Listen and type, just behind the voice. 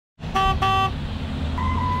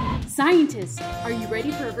Scientists, are you ready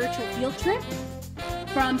for a virtual field trip?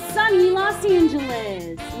 From sunny Los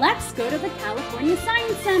Angeles, let's go to the California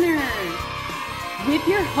Science Center with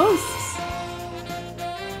your hosts,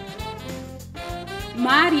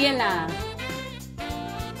 Mariela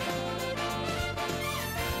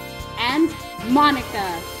and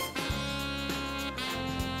Monica,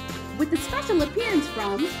 with a special appearance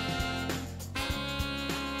from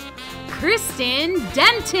Kristen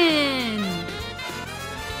Denton.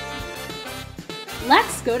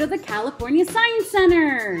 Let's go to the California Science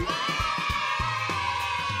Center.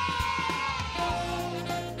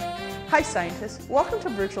 Hi scientists, welcome to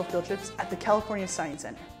virtual field trips at the California Science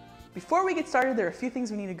Center. Before we get started, there are a few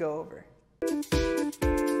things we need to go over.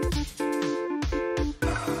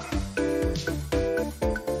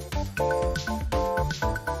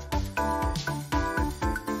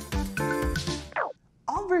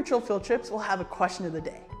 All virtual field trips will have a question of the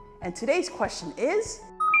day, and today's question is: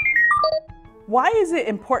 why is it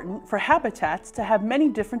important for habitats to have many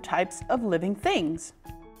different types of living things?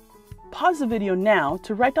 Pause the video now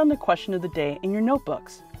to write down the question of the day in your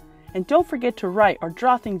notebooks. And don't forget to write or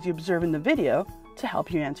draw things you observe in the video to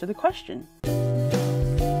help you answer the question.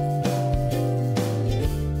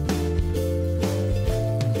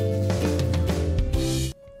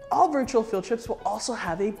 All virtual field trips will also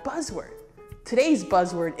have a buzzword. Today's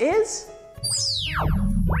buzzword is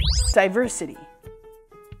diversity.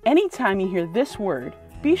 Anytime you hear this word,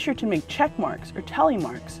 be sure to make check marks or tally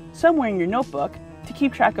marks somewhere in your notebook to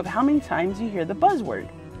keep track of how many times you hear the buzzword.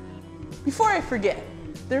 Before I forget,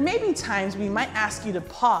 there may be times we might ask you to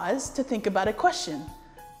pause to think about a question.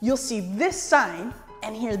 You'll see this sign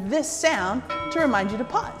and hear this sound to remind you to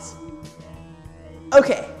pause.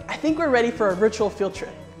 Okay, I think we're ready for a virtual field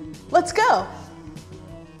trip. Let's go!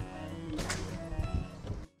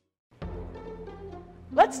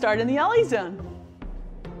 Let's start in the LA zone.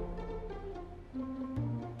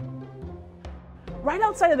 Right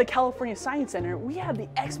outside of the California Science Center, we have the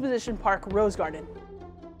Exposition Park Rose Garden.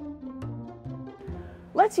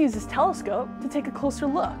 Let's use this telescope to take a closer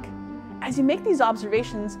look. As you make these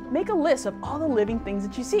observations, make a list of all the living things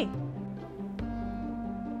that you see.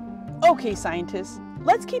 Okay, scientists,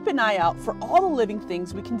 let's keep an eye out for all the living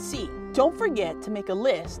things we can see. Don't forget to make a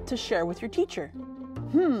list to share with your teacher.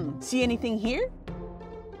 See anything here?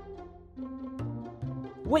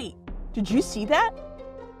 Wait, did you see that?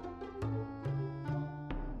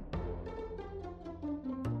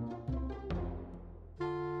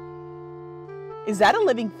 Is that a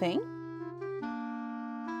living thing?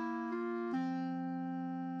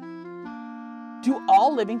 Do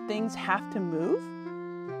all living things have to move?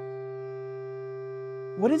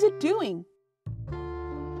 What is it doing?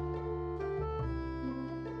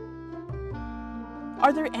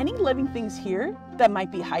 Are there any living things here that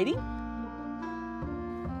might be hiding?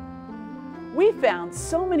 We found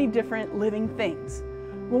so many different living things.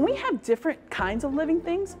 When we have different kinds of living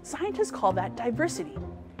things, scientists call that diversity.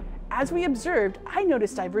 As we observed, I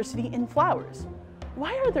noticed diversity in flowers.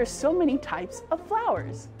 Why are there so many types of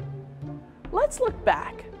flowers? Let's look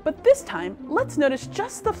back, but this time, let's notice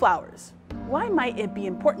just the flowers. Why might it be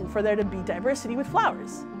important for there to be diversity with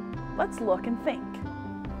flowers? Let's look and think.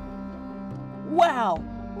 Wow,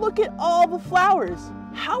 look at all the flowers.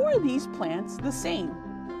 How are these plants the same?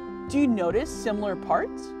 Do you notice similar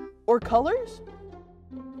parts or colors?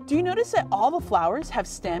 Do you notice that all the flowers have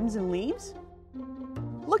stems and leaves?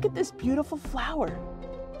 Look at this beautiful flower.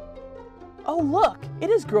 Oh look, it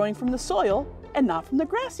is growing from the soil and not from the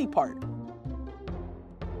grassy part.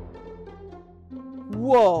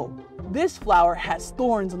 Whoa, this flower has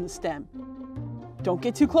thorns on the stem. Don't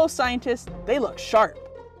get too close, scientists. They look sharp.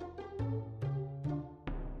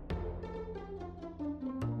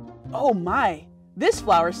 Oh my, this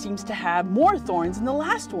flower seems to have more thorns than the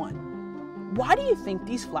last one. Why do you think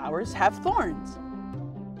these flowers have thorns?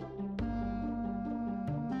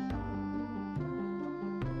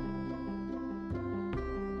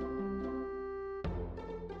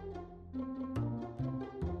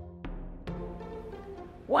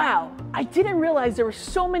 Wow, I didn't realize there were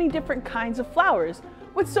so many different kinds of flowers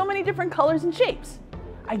with so many different colors and shapes.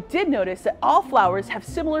 I did notice that all flowers have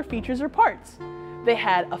similar features or parts. They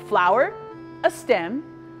had a flower, a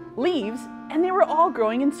stem, leaves, and they were all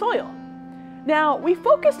growing in soil. Now, we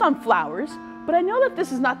focused on flowers, but I know that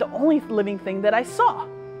this is not the only living thing that I saw.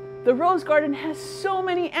 The Rose Garden has so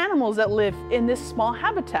many animals that live in this small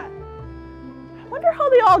habitat. I wonder how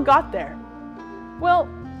they all got there. Well,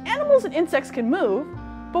 animals and insects can move,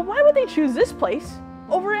 but why would they choose this place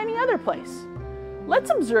over any other place? Let's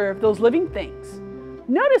observe those living things.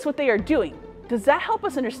 Notice what they are doing. Does that help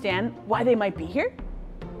us understand why they might be here?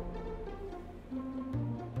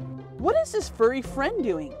 What is this furry friend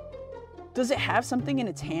doing? Does it have something in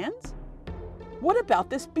its hands? What about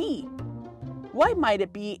this bee? Why might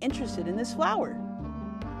it be interested in this flower?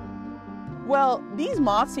 Well, these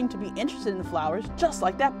moths seem to be interested in the flowers just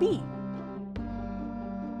like that bee.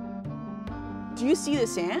 Do you see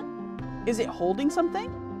this ant? Is it holding something?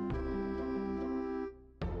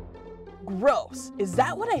 Gross! Is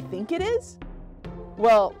that what I think it is?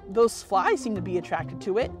 Well, those flies seem to be attracted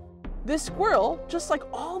to it. This squirrel, just like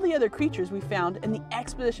all the other creatures we found in the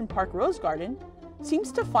Expedition Park Rose Garden,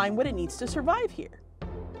 seems to find what it needs to survive here.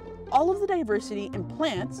 All of the diversity in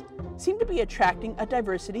plants seem to be attracting a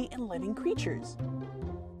diversity in living creatures.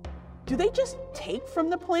 Do they just take from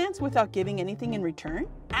the plants without giving anything in return?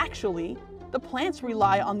 Actually, the plants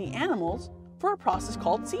rely on the animals for a process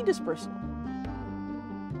called seed dispersal.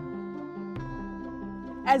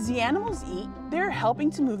 As the animals eat, they're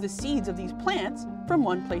helping to move the seeds of these plants from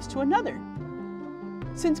one place to another.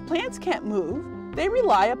 Since plants can't move, they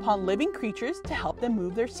rely upon living creatures to help them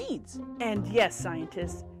move their seeds. And yes,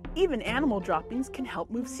 scientists, even animal droppings can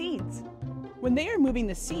help move seeds. When they are moving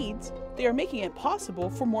the seeds, they are making it possible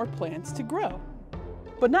for more plants to grow.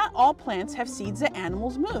 But not all plants have seeds that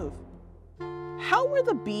animals move. How were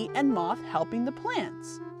the bee and moth helping the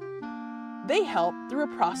plants? They help through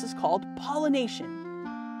a process called pollination.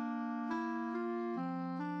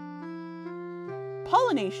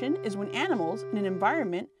 Pollination is when animals in an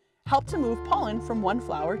environment help to move pollen from one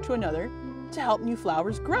flower to another to help new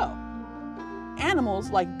flowers grow. Animals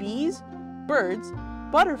like bees, birds,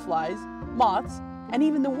 butterflies, moths, and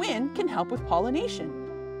even the wind can help with pollination.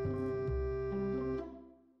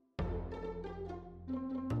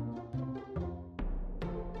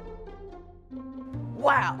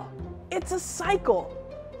 Wow, it's a cycle!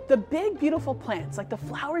 The big, beautiful plants like the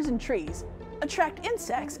flowers and trees attract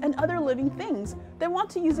insects and other living things that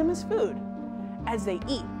want to use them as food. As they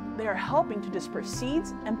eat, they are helping to disperse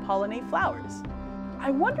seeds and pollinate flowers.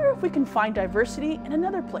 I wonder if we can find diversity in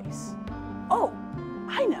another place. Oh,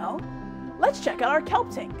 I know! Let's check out our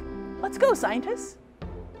kelp tank. Let's go, scientists!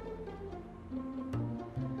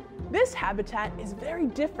 This habitat is very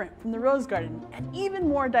different from the rose garden and even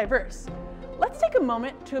more diverse. Let's take a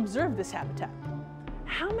moment to observe this habitat.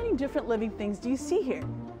 How many different living things do you see here?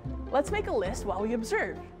 Let's make a list while we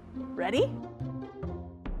observe. Ready?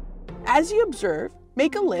 As you observe,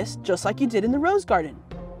 make a list just like you did in the rose garden.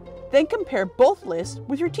 Then compare both lists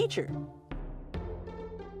with your teacher.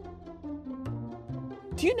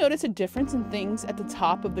 Do you notice a difference in things at the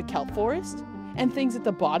top of the kelp forest and things at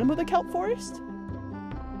the bottom of the kelp forest?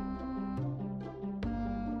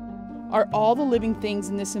 Are all the living things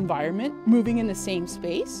in this environment moving in the same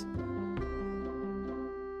space?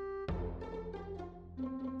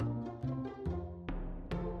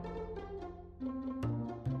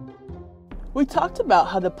 We talked about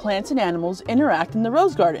how the plants and animals interact in the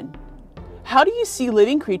rose garden. How do you see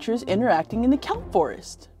living creatures interacting in the kelp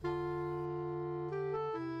forest?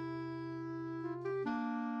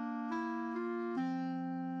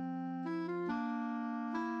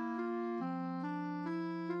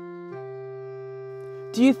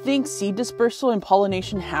 Do you think seed dispersal and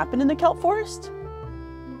pollination happen in the kelp forest?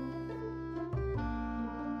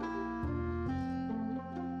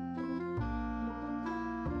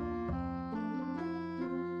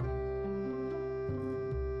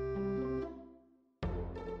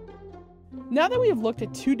 Now that we have looked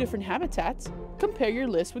at two different habitats, compare your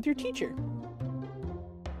list with your teacher.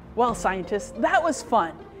 Well, scientists, that was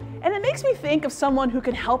fun. And it makes me think of someone who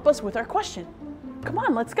can help us with our question. Come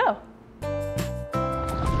on, let's go.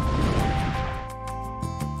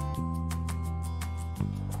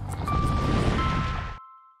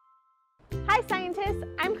 Hi scientists,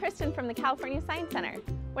 I'm Kristen from the California Science Center.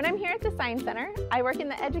 When I'm here at the Science Center, I work in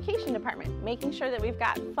the education department, making sure that we've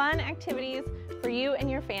got fun activities for you and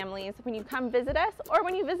your families when you come visit us or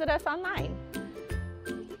when you visit us online.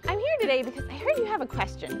 I'm here today because I heard you have a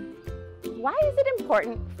question. Why is it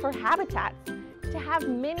important for habitats to have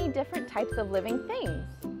many different types of living things?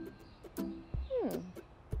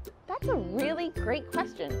 That's a really great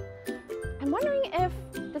question. I'm wondering if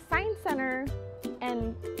the Science Center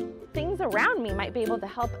and things around me might be able to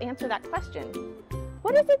help answer that question.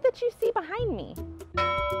 What is it that you see behind me?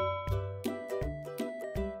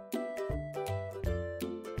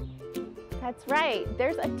 That's right,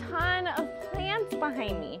 there's a ton of plants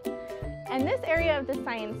behind me. And this area of the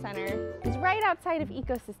Science Center is right outside of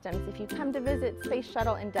ecosystems if you come to visit Space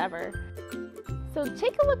Shuttle Endeavour. So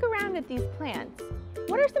take a look around at these plants.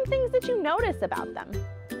 What are some things that you notice about them?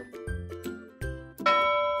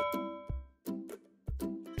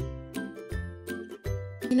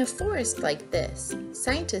 In a forest like this,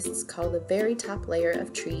 scientists call the very top layer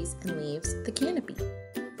of trees and leaves the canopy.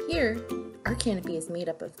 Here, our canopy is made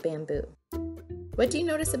up of bamboo. What do you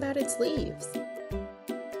notice about its leaves?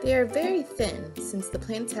 They are very thin since the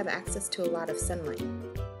plants have access to a lot of sunlight.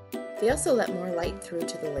 They also let more light through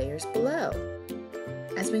to the layers below.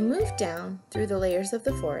 As we move down through the layers of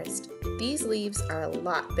the forest, these leaves are a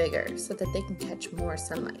lot bigger so that they can catch more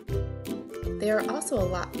sunlight. They are also a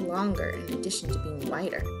lot longer in addition to being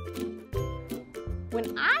wider.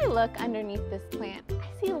 When I look underneath this plant,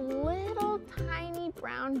 I see little tiny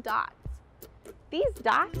brown dots. These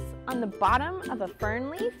dots on the bottom of a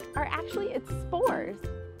fern leaf are actually its spores.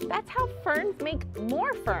 That's how ferns make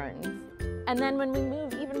more ferns. And then when we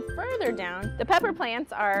move even further down, the pepper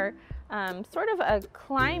plants are sort of a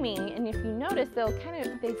climbing, and if you notice,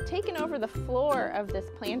 they've taken over the floor of this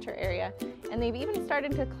planter area, and they've even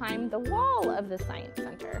started to climb the wall of the Science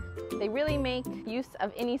Center. They really make use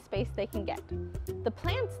of any space they can get. The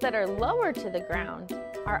plants that are lower to the ground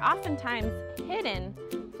are oftentimes hidden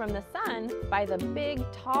from the sun by the big,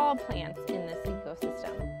 tall plants in this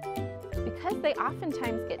ecosystem. Because they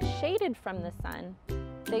oftentimes get shaded from the sun,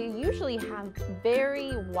 they usually have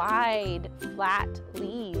very wide, flat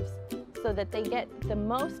leaves so that they get the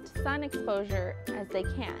most sun exposure as they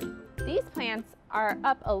can. These plants are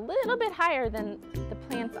up a little bit higher than the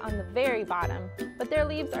plants on the very bottom, but their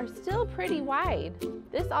leaves are still pretty wide.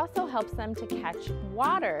 This also helps them to catch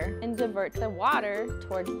water and divert the water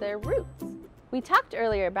towards their roots. We talked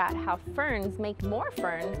earlier about how ferns make more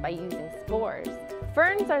ferns by using spores.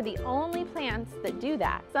 Ferns are the only plants that do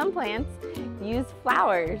that. Some plants use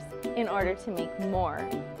flowers in order to make more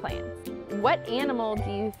plants. What animal do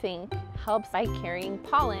you think helps by carrying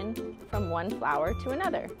pollen from one flower to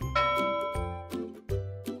another?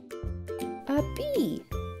 A bee.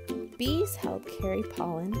 Bees help carry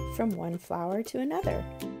pollen from one flower to another.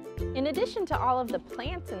 In addition to all of the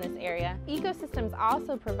plants in this area, ecosystems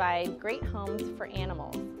also provide great homes for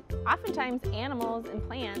animals. Oftentimes, animals and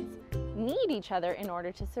plants need each other in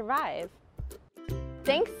order to survive.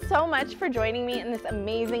 Thanks so much for joining me in this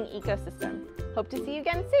amazing ecosystem. Hope to see you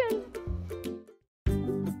again soon.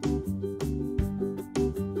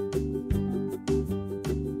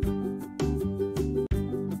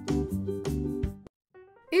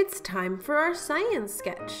 It's time for our science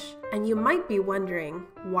sketch. And you might be wondering,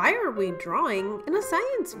 why are we drawing in a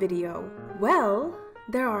science video? Well,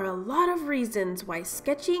 there are a lot of reasons why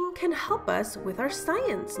sketching can help us with our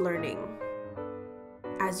science learning.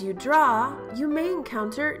 As you draw, you may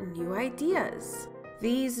encounter new ideas.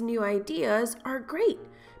 These new ideas are great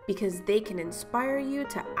because they can inspire you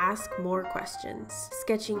to ask more questions.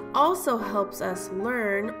 Sketching also helps us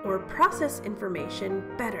learn or process information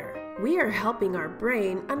better. We are helping our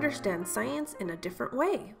brain understand science in a different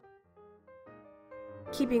way.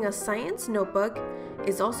 Keeping a science notebook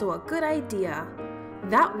is also a good idea.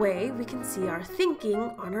 That way we can see our thinking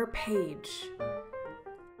on our page.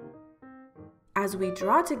 As we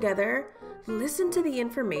draw together, listen to the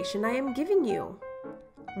information I am giving you.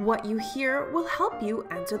 What you hear will help you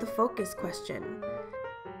answer the focus question.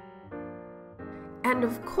 And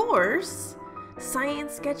of course,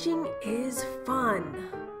 science sketching is fun.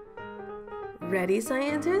 Ready,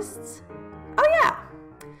 scientists? Oh yeah!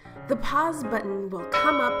 The pause button will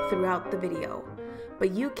come up throughout the video,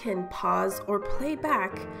 but you can pause or play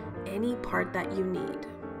back any part that you need.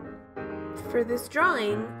 For this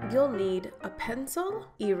drawing, you'll need a pencil,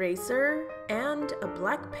 eraser, and a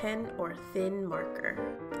black pen or thin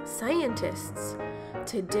marker. Scientists,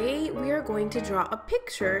 today we are going to draw a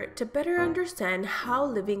picture to better understand how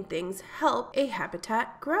living things help a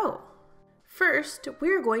habitat grow. First,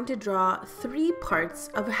 we are going to draw 3 parts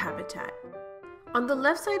of a habitat. On the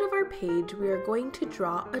left side of our page, we are going to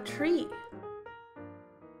draw a tree.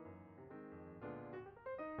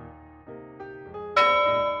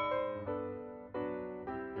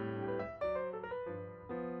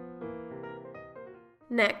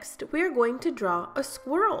 Next, we are going to draw a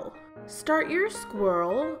squirrel. Start your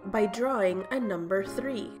squirrel by drawing a number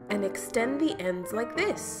 3 and extend the ends like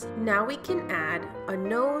this. Now we can add a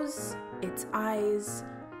nose, its eyes,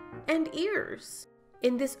 and ears.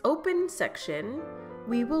 In this open section,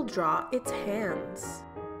 we will draw its hands.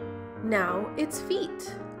 Now its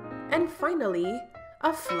feet, and finally,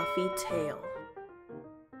 a fluffy tail.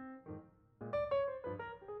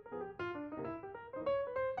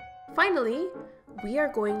 Finally, we are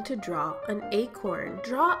going to draw an acorn.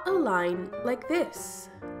 Draw a line like this.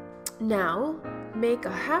 Now, make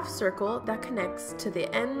a half circle that connects to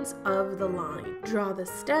the ends of the line. Draw the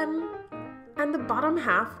stem, and the bottom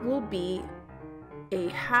half will be a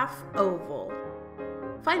half oval.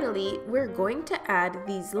 Finally, we're going to add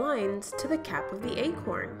these lines to the cap of the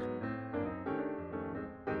acorn.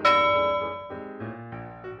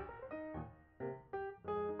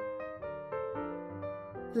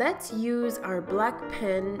 Let's use our black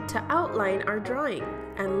pen to outline our drawing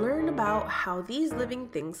and learn about how these living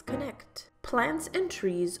things connect. Plants and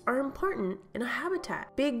trees are important in a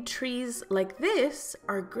habitat. Big trees like this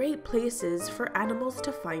are great places for animals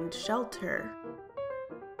to find shelter.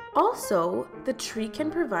 Also, the tree can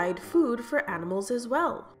provide food for animals as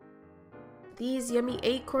well. These yummy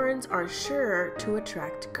acorns are sure to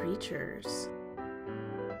attract creatures.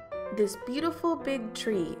 This beautiful big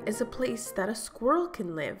tree is a place that a squirrel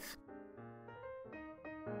can live.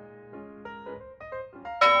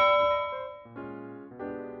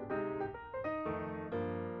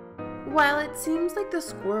 While it seems like the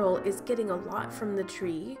squirrel is getting a lot from the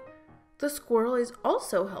tree, the squirrel is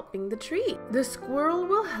also helping the tree. The squirrel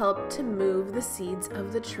will help to move the seeds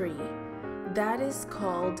of the tree. That is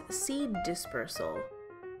called seed dispersal.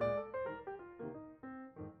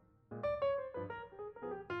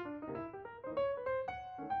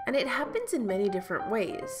 And it happens in many different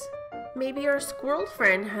ways. Maybe our squirrel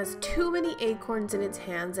friend has too many acorns in its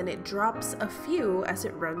hands and it drops a few as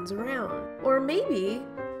it runs around. Or maybe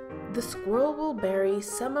the squirrel will bury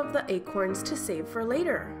some of the acorns to save for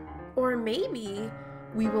later. Or maybe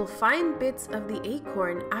we will find bits of the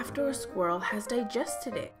acorn after a squirrel has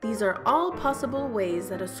digested it. These are all possible ways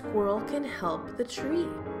that a squirrel can help the tree.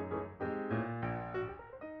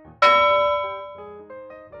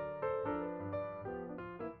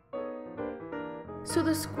 So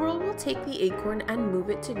the squirrel will take the acorn and move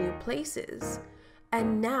it to new places.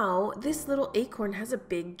 And now this little acorn has a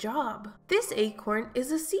big job. This acorn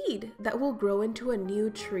is a seed that will grow into a new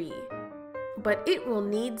tree. But it will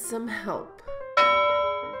need some help.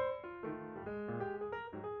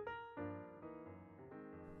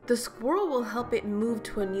 The squirrel will help it move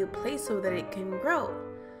to a new place so that it can grow.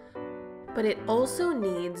 But it also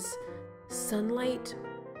needs sunlight,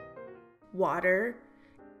 water,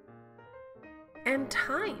 and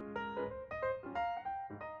time.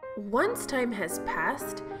 Once time has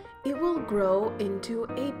passed, it will grow into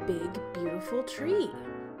a big, beautiful tree.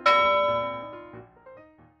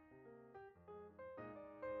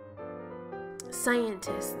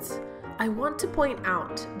 Scientists, I want to point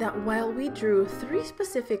out that while we drew 3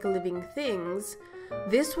 specific living things,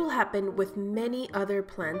 this will happen with many other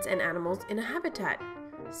plants and animals in a habitat.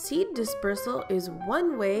 Seed dispersal is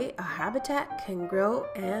one way a habitat can grow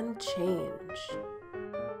and change.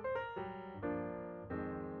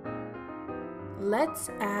 Let's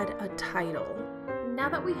add a title. Now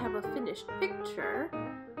that we have a finished picture,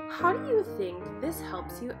 how do you think this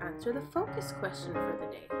helps you answer the focus question for the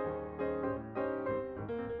day?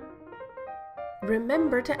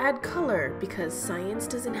 Remember to add color because science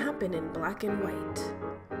doesn't happen in black and white.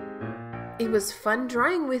 It was fun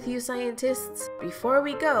drawing with you, scientists. Before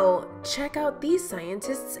we go, check out these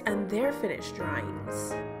scientists and their finished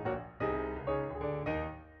drawings.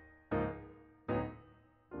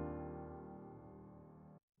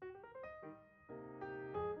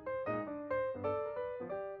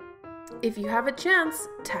 If you have a chance,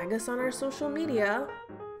 tag us on our social media.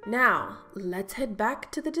 Now, let's head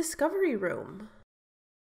back to the discovery room.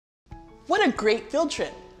 What a great field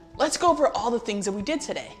trip! Let's go over all the things that we did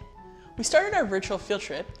today. We started our virtual field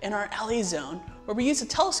trip in our LA zone where we used a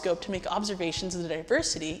telescope to make observations of the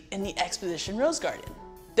diversity in the Exposition Rose Garden.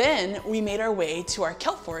 Then we made our way to our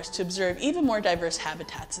kelp forest to observe even more diverse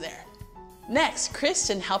habitats there. Next,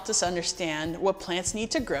 Kristen helped us understand what plants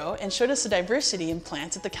need to grow and showed us the diversity in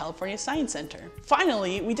plants at the California Science Center.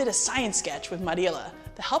 Finally, we did a science sketch with Mariela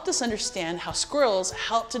that helped us understand how squirrels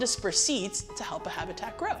help to disperse seeds to help a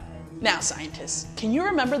habitat grow. Now, scientists, can you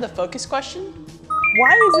remember the focus question?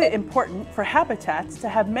 Why is it important for habitats to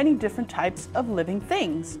have many different types of living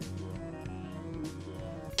things?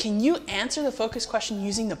 Can you answer the focus question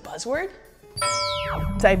using the buzzword?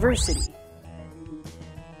 Diversity.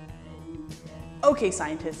 Okay,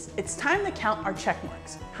 scientists, it's time to count our check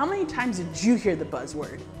marks. How many times did you hear the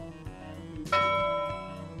buzzword?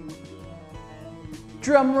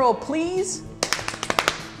 Drum roll, please.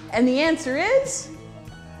 And the answer is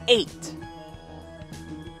 8.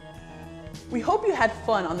 We hope you had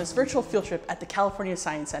fun on this virtual field trip at the California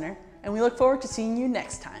Science Center, and we look forward to seeing you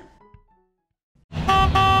next time.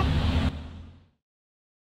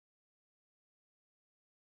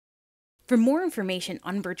 For more information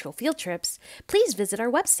on virtual field trips, please visit our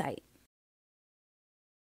website,